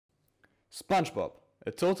SpongeBob,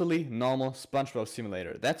 a totally normal SpongeBob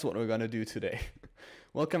simulator. That's what we're gonna do today.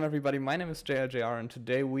 Welcome everybody, my name is JRJR and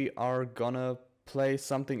today we are gonna play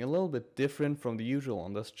something a little bit different from the usual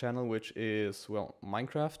on this channel, which is, well,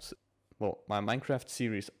 Minecraft. Well, my Minecraft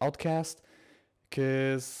series Outcast,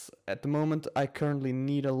 because at the moment I currently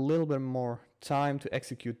need a little bit more time to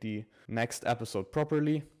execute the next episode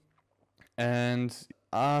properly. And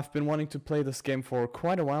I've been wanting to play this game for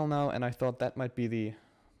quite a while now, and I thought that might be the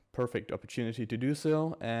perfect opportunity to do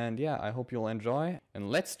so. And yeah, I hope you'll enjoy, and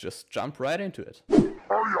let's just jump right into it. Are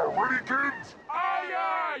you ready, kids? Aye,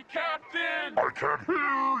 aye, Captain! I can't hear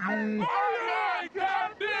you! Aye, aye,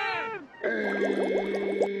 Captain!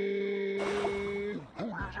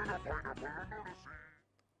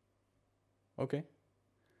 Okay.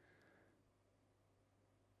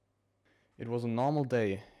 It was a normal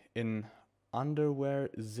day in Underwear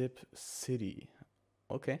Zip City.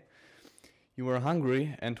 Okay. You were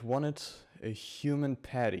hungry and wanted a human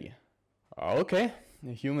patty. Okay,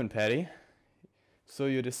 a human patty. So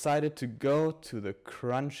you decided to go to the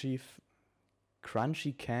Crunchy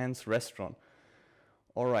Cans restaurant.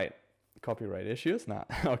 Alright, copyright issues? Nah,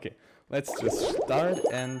 okay. Let's just start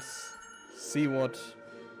and see what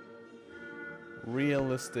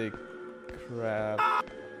realistic crab...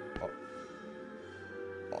 Oh.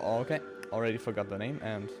 Okay, already forgot the name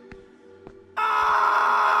and...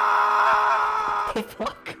 The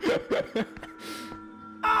fuck?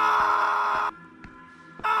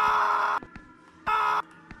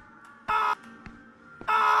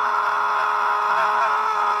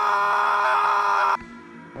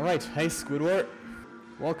 Alright, hey Squidward.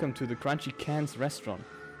 Welcome to the Crunchy Cans restaurant.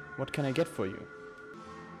 What can I get for you?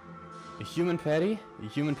 A human patty, a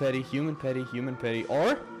human patty, human patty, human patty,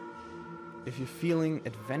 or if you're feeling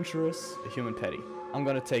adventurous, a human patty. I'm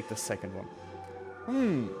gonna take the second one.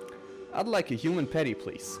 I'd like a human patty,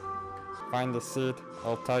 please. Find the seat,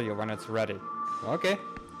 I'll tell you when it's ready. Okay.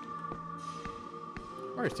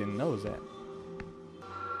 Where's your nose at?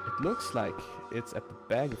 It looks like it's at the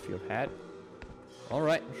back of your head.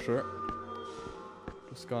 Alright, sure.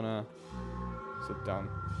 Just gonna sit down.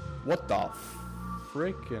 What the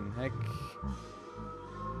frickin' heck?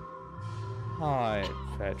 Hi,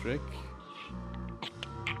 Patrick.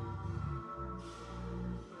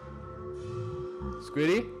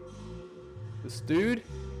 Squiddy? This dude?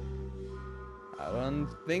 I don't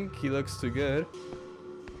think he looks too good.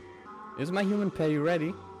 Is my human patty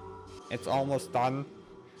ready? It's almost done,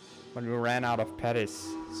 but we ran out of patties,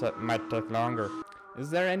 so it might take longer.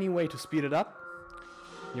 Is there any way to speed it up?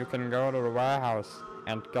 You can go to the warehouse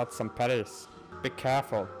and get some patties. Be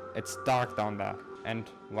careful, it's dark down there, and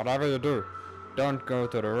whatever you do, don't go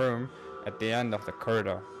to the room at the end of the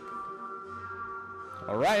corridor.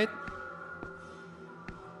 Alright.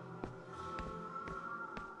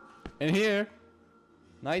 In here.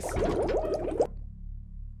 Nice.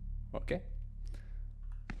 Okay.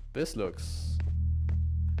 This looks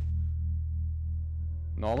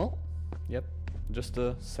normal. Yep. Just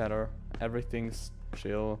a setter. Everything's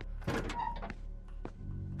chill.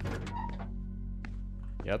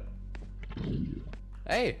 Yep.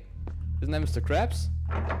 Hey! Isn't that Mr. Krabs?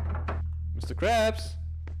 Mr. Krabs!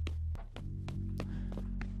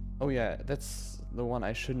 Oh yeah, that's the one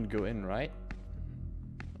I shouldn't go in, right?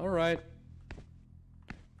 Alright.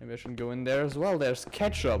 Maybe I shouldn't go in there as well. There's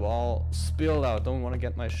ketchup all spilled out. Don't want to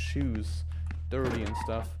get my shoes dirty and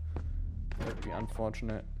stuff. That'd be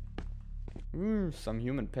unfortunate. Some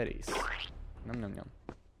human patties. Nom nom nom.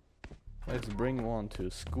 Let's bring one to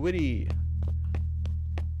Squiddy.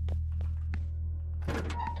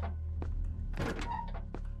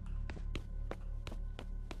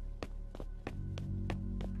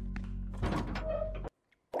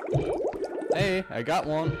 Hey, I got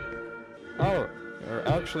one. Oh, you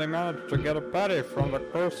actually managed to get a patty from the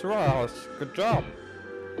close warehouse. Good job.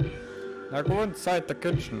 Now go inside the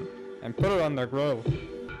kitchen and put it on the grill.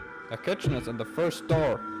 The kitchen is in the first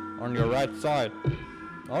door on your right side.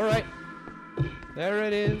 Alright. There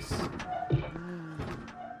it is.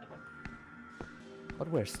 But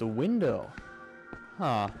where's the window?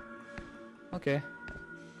 Huh. Okay.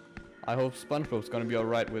 I hope SpongeBob's gonna be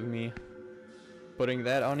alright with me putting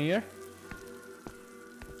that on here.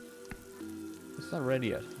 It's not ready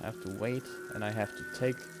yet. I have to wait, and I have to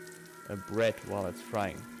take a bread while it's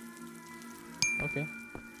frying. Okay.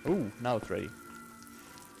 Ooh, now it's ready.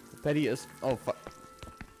 The patty is... Oh, fuck.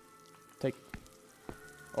 Take...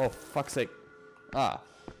 Oh, fuck's sake. Ah.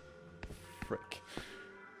 Frick.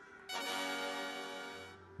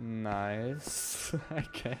 Nice, I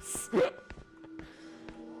guess.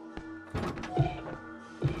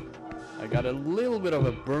 I got a little bit of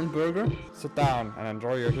a burnt burger. Sit down and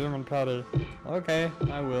enjoy your human patty. Okay,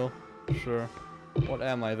 I will. Sure. What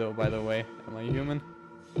am I though, by the way? Am I human?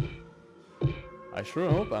 I sure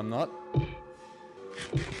hope I'm not.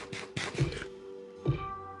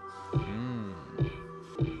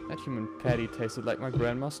 That human patty tasted like my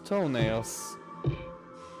grandma's toenails.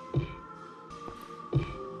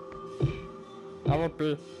 That would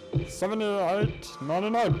be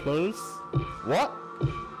 $78.99, please. What?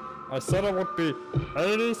 I said it would be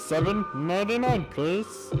 $87.99,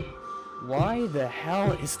 please. Why the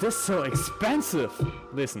hell is this so expensive?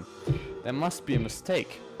 Listen, there must be a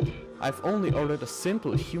mistake. I've only ordered a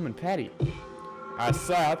simple human patty. I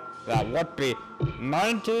said that would be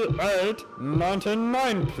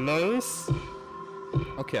 $98.99, please.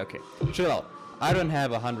 Okay, chill out. I don't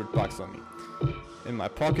have $100 on me. In my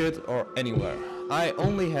pocket or anywhere. I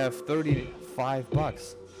only have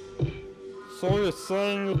 $35. So you're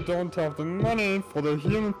saying you don't have the money for the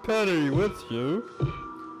human patty with you?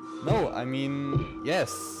 No, I mean,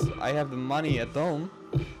 yes, I have the money at home.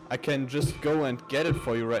 I can just go and get it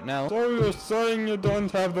for you right now. So you're saying you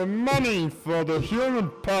don't have the money for the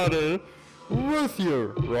human patty with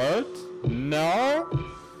you, right? No?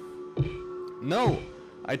 No,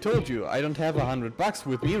 I told you, I don't have $100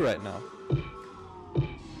 with me right now.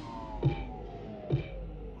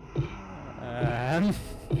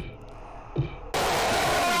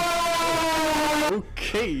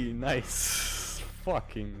 Okay, nice.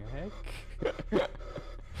 Fucking heck.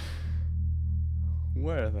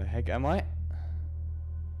 Where the heck am I?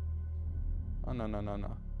 Oh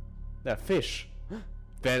no. They're fish.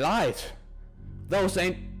 They lied. Those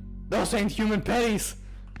ain't human patties.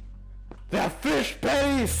 They're fish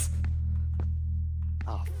patties.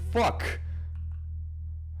 Ah, fuck.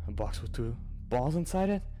 A box with 2 balls inside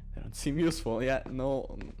it? They don't seem useful. Yeah,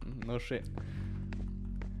 no shit.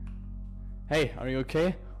 Hey, are you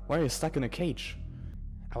okay? Why are you stuck in a cage?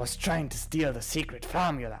 I was trying to steal the secret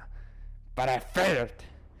formula, but I failed,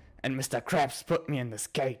 and Mr. Krabs put me in this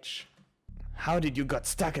cage. How did you get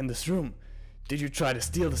stuck in this room? Did you try to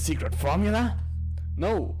steal the secret formula?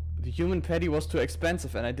 No, the human patty was too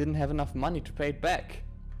expensive and I didn't have enough money to pay it back.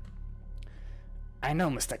 I know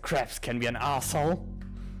Mr. Krabs can be an asshole.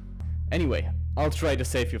 Anyway, I'll try to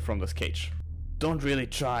save you from this cage. Don't really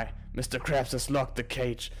try. Mr. Krabs has locked the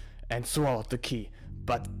cage and swallowed the key,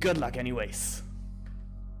 but good luck anyways.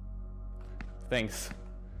 Thanks.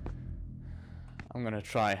 I'm gonna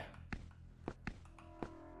try.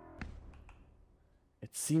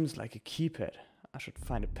 It seems like a keypad. I should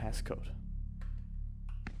find a passcode.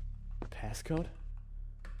 Passcode?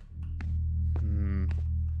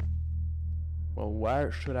 Well,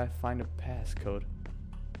 where should I find a passcode?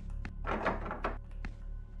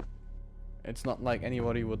 It's not like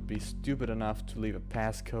anybody would be stupid enough to leave a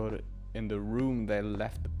passcode in the room they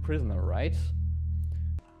left the prisoner, right?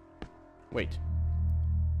 Wait.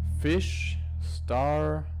 Fish,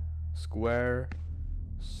 star, square,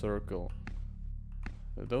 circle.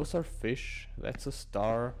 Those are fish, that's a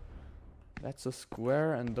star, that's a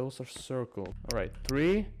square, and those are circle. Alright,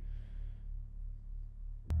 3.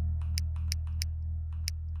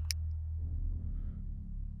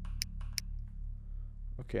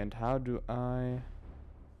 Okay, and how do I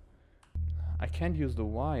can't use the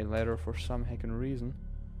Y letter for some heckin' reason.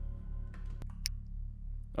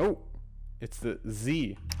 Oh! It's the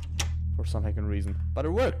Z for some heckin' reason. But it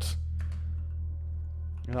worked!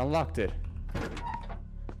 And I unlocked it.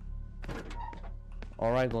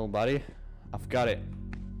 Alright, little buddy. I've got it.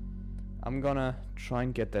 I'm gonna try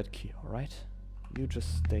and get that key, alright? You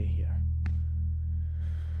just stay here.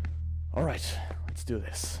 Alright, let's do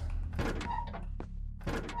this.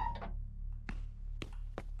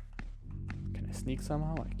 Can I sneak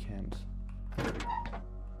somehow? I can't.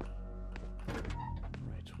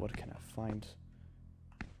 Right, what can I find?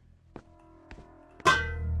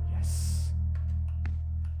 Yes.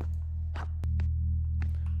 Ha.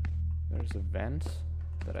 There's a vent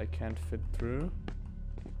that I can't fit through.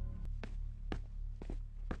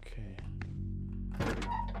 Okay.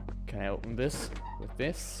 Can I open this with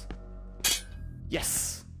this?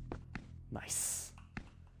 Yes! Nice.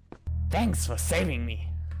 Thanks for saving me.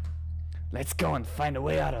 Let's go and find a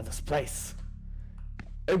way out of this place.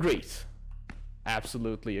 Agreed.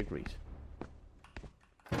 Absolutely agreed.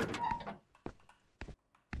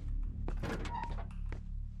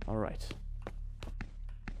 Alright.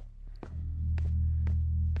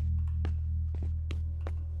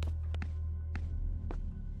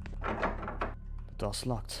 The door's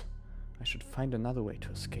locked. I should find another way to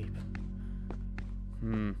escape.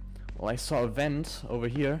 Well, I saw a vent over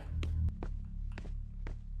here.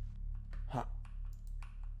 Ha.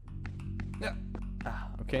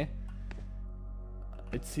 Okay.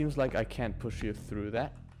 It seems like I can't push you through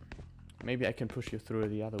that. Maybe I can push you through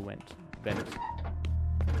the other vent.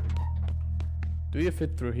 Do you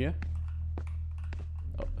fit through here?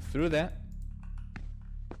 Oh, through there?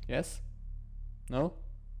 Yes? No?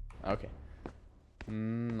 Okay.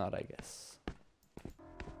 Not, I guess.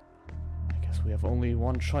 I guess we have only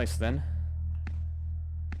one choice then.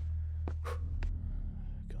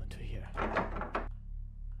 Go into here.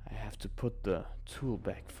 I have to put the tool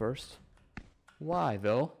back first. Why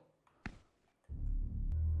though?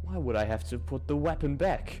 Why would I have to put the weapon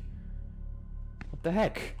back? What the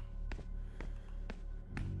heck?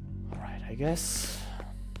 Alright, I guess.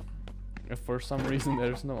 If for some reason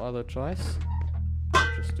there's no other choice,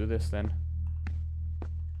 just do this then.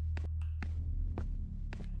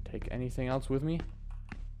 Take anything else with me?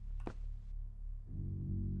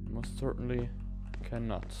 Most certainly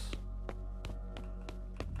cannot.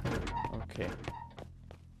 Okay.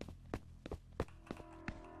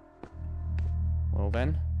 Well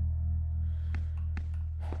then.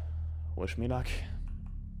 Wish me luck.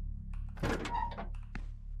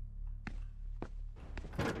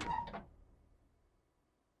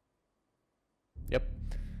 Yep.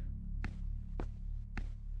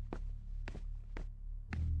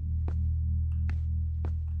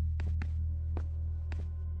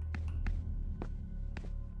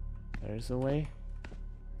 There's a way.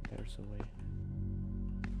 There's a way.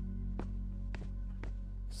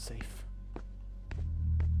 Safe.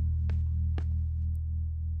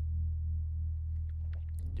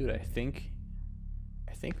 Dude, I think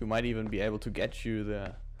we might even be able to get you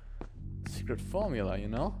the secret formula, you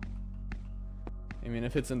know? I mean,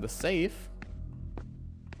 if it's in the safe.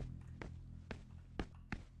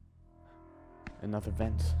 Another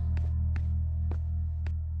vent.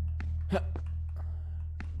 Don't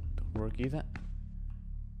work either.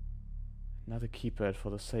 Another keypad for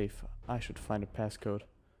the safe. I should find a passcode.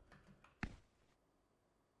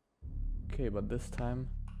 Okay, but this time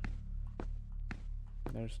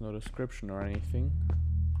there's no description or anything.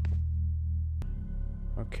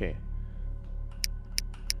 Okay.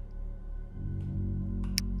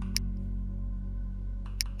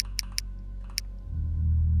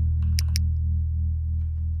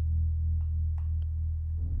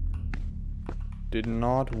 Did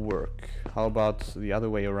not work. How about the other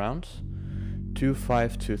way around?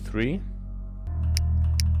 2523.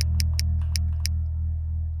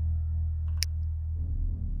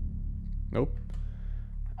 Nope.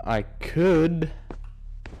 I could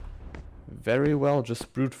very well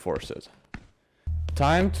just brute force it.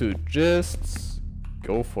 Time to just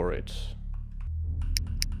go for it.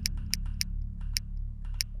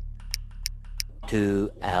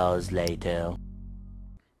 2 hours later.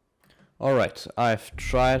 Alright, I've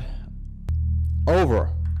tried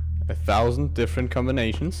over 1,000 different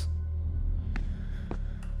combinations.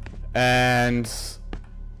 And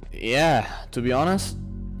yeah, to be honest,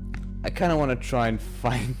 I kind of want to try and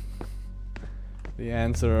find the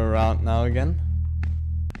answer around now again.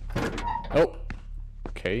 Oh,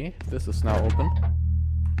 okay, this is now open.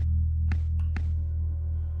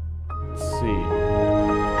 Let's see.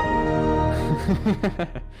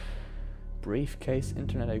 Briefcase,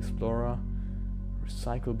 Internet Explorer,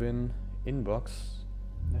 recycle bin, inbox,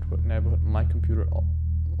 network, neighborhood, my computer,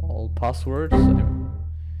 all passwords.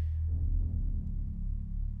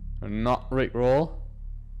 Not Rickroll.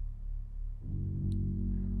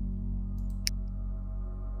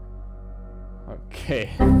 Okay.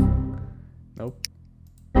 Nope.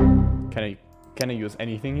 Can I use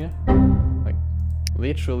anything here? Like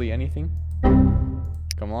literally anything?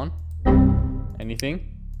 Come on.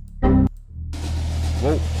 Anything?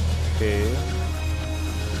 Whoa. Okay.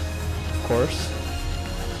 Of course.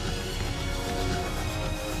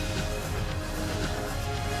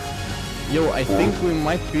 Yo, I think we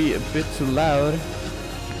might be a bit too loud.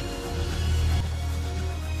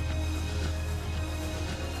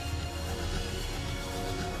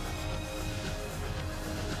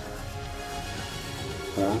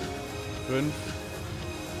 Fünf.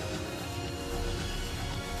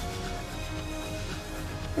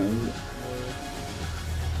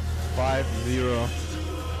 5 0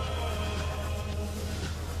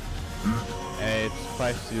 8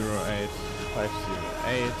 5 0 8 5 0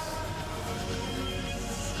 8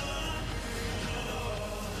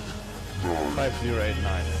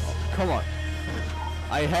 5089. Oh, come on.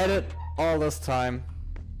 I had it all this time.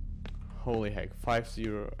 Holy heck.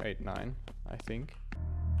 5089, I think.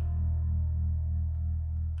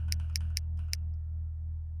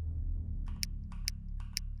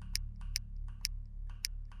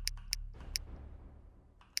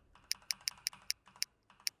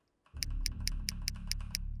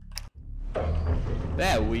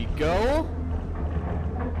 There we go.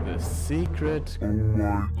 The secret Oh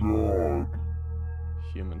my god.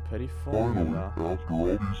 human patty Finally, formula. after all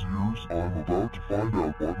these years, I'm about to find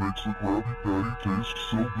out what makes the Krabby Patty taste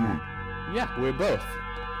so good. Yeah, we're both.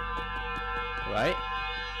 Right?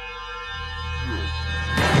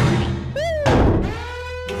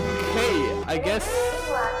 Okay, I guess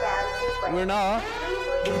we're not.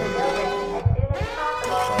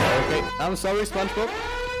 Okay, I'm sorry, SpongeBob.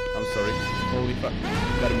 I'm sorry. Holy fuck.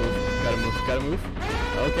 Gotta move, gotta move, gotta move.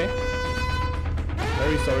 Okay.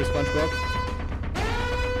 Very sorry, SpongeBob.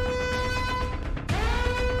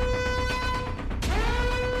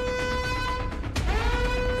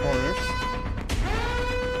 Corners.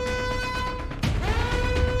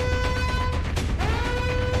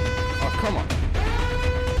 Oh, come on.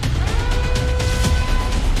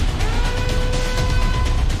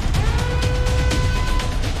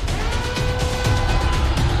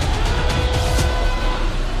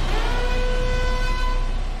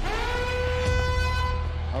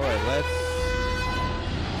 Alright, let's...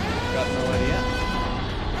 Got no idea.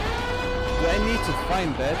 Do I need to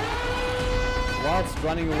find that whilst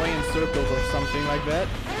running away in circles or something like that?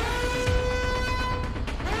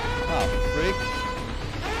 Oh, frick.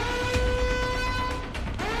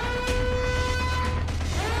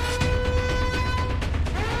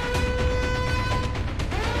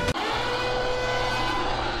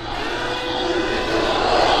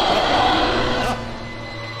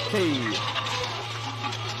 Okay.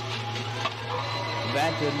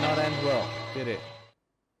 That did not end well, did it?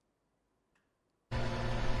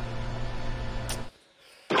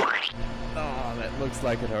 Oh, that looks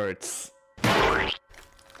like it hurts.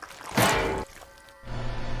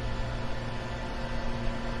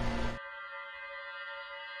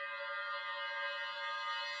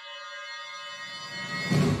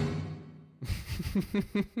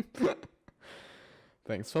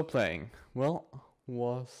 Thanks for playing. Well,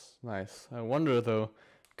 was nice. I wonder though,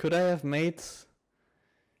 could I have made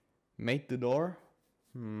the door?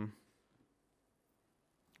 I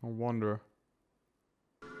wonder.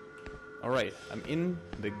 Alright, I'm in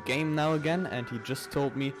the game now again, and he just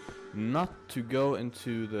told me not to go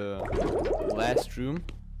into the last room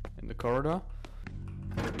in the corridor.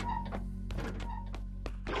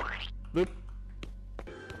 Boop.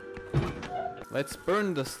 Let's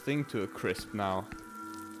burn this thing to a crisp now.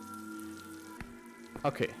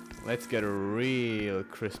 Okay, let's get a real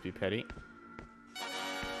crispy patty.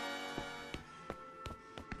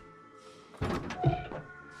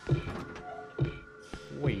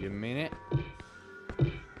 Wait a minute.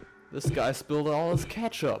 This guy spilled all his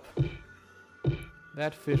ketchup.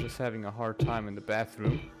 That fish is having a hard time in the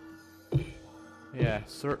bathroom. Yeah,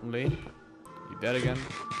 certainly. You dead again?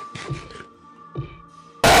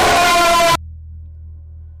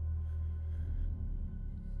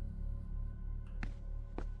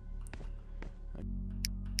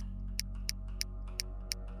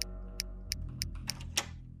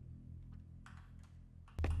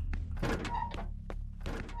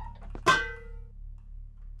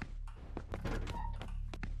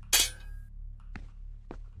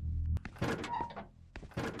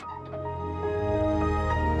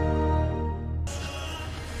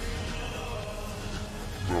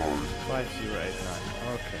 Five, 0, 8,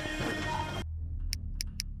 9. Okay.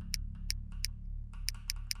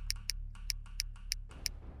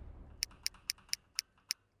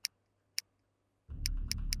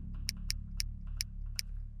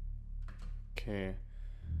 Okay.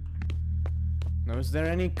 Now, is there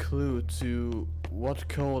any clue to what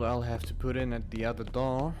code I'll have to put in at the other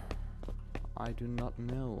door? I do not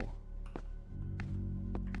know.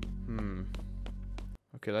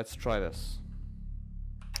 Okay, let's try this.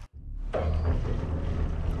 Oh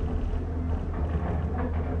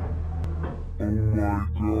my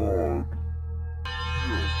god.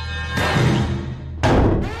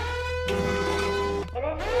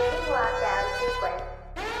 Initiating lockdown sequence.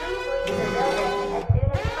 Please leave the building as soon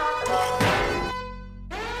as possible.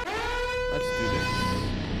 Let's do this.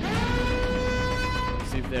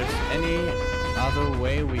 See if there's any other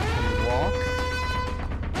way we can walk.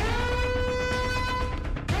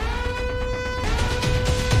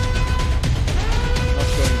 Not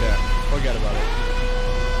going there. Forget about it.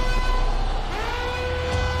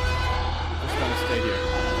 Just gonna stay here.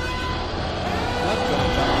 Not gonna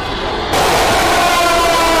jump into that.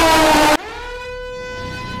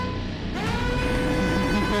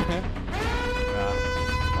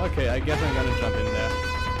 Okay, I guess I'm gonna jump in there.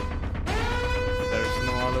 There's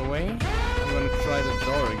no other way. I'm gonna try the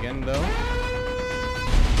door again though.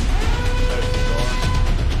 There's the door.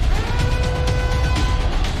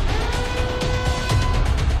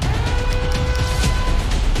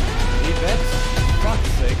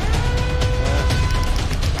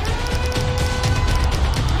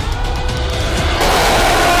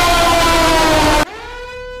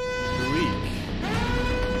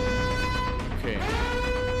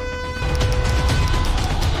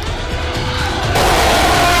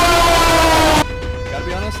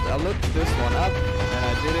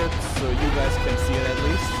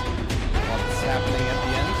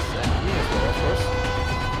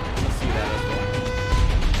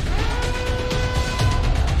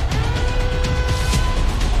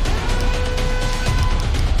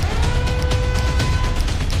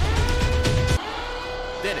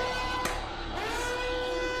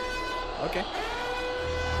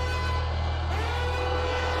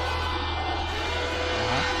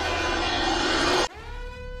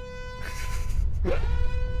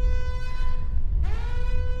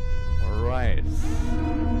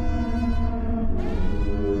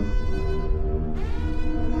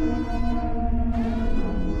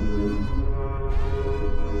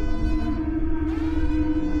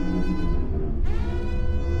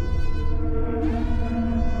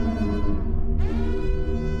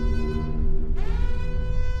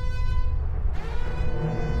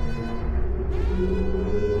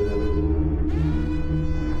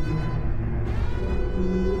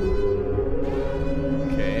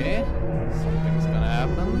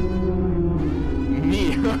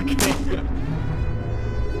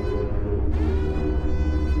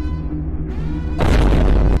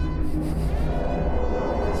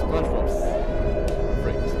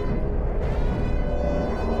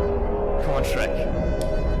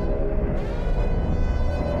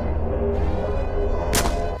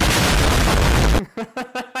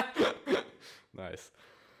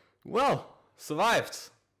 Well, survived.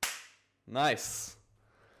 Nice.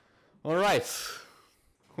 Alright.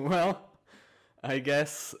 Well, I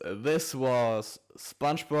guess this was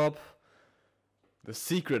SpongeBob, the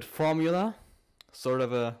secret formula. Sort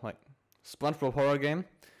of a like SpongeBob horror game.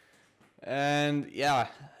 And yeah,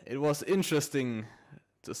 it was interesting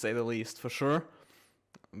to say the least, for sure.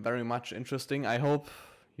 Very much interesting. I hope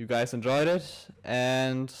you guys enjoyed it,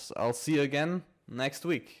 and I'll see you again next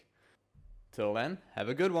week. Till then, have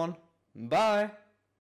a good one. Bye!